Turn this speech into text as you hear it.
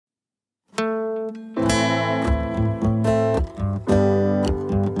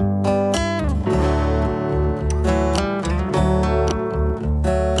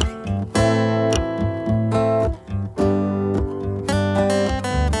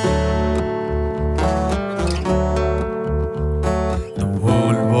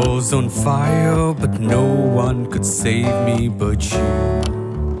was on fire, but no one could save me but you.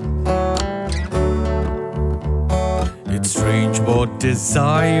 It's strange what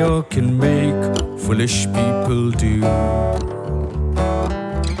desire can make foolish people do.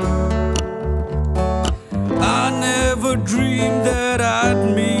 I never dreamed that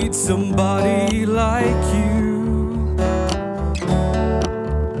I'd meet somebody like you.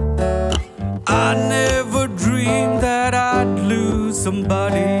 I never dreamed that I'd lose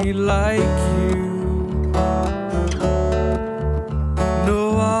somebody like you.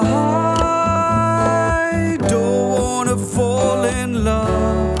 No, I don't wanna fall in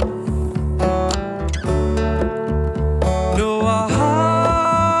love. No, I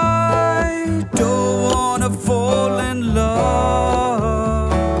don't wanna fall in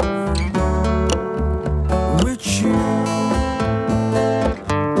love with you.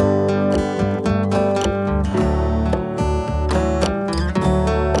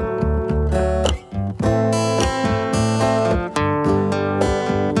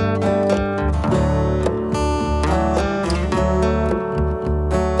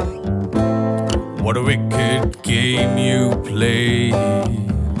 What a wicked game you play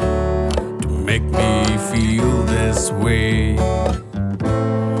to make me feel this way.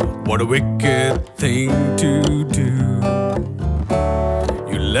 What a wicked thing to do.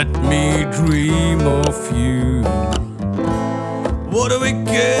 You let me dream of you. What a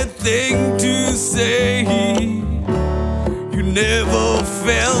wicked thing to say. You never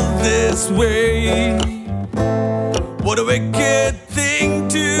felt this way. What a wicked thing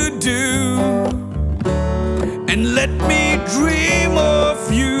to do. And let me dream of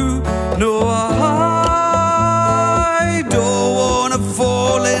you. No, I don't wanna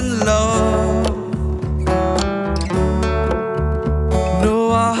fall in love. No,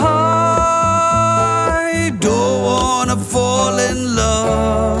 I don't wanna fall in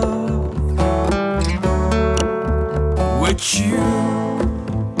love with you.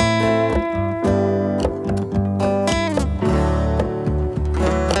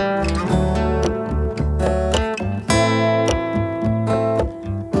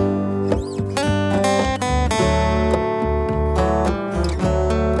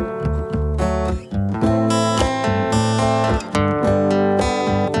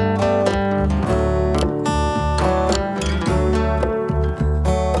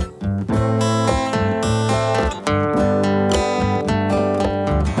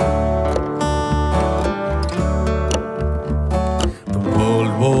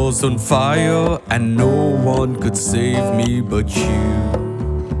 Was on fire and no one could save me but you.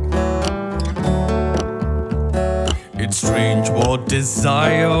 It's strange what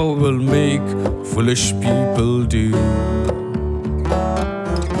desire will make foolish people do.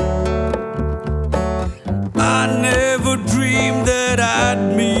 I never dreamed that I'd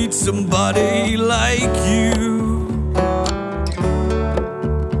meet somebody like you.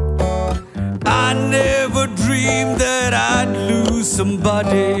 I never dreamed that I'd lose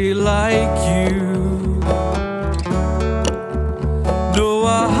somebody like you. No,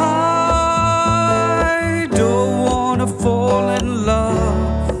 I don't wanna fall in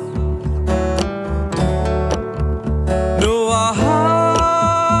love. No, I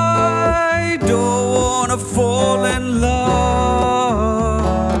don't wanna fall in love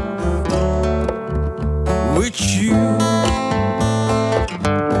with you.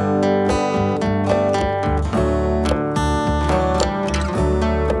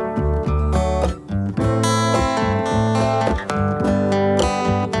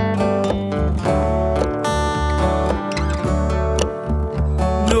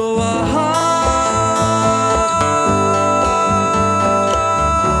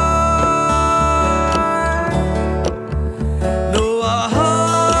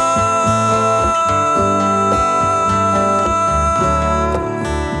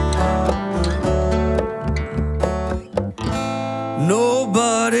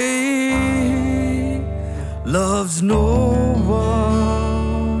 Nobody loves no one.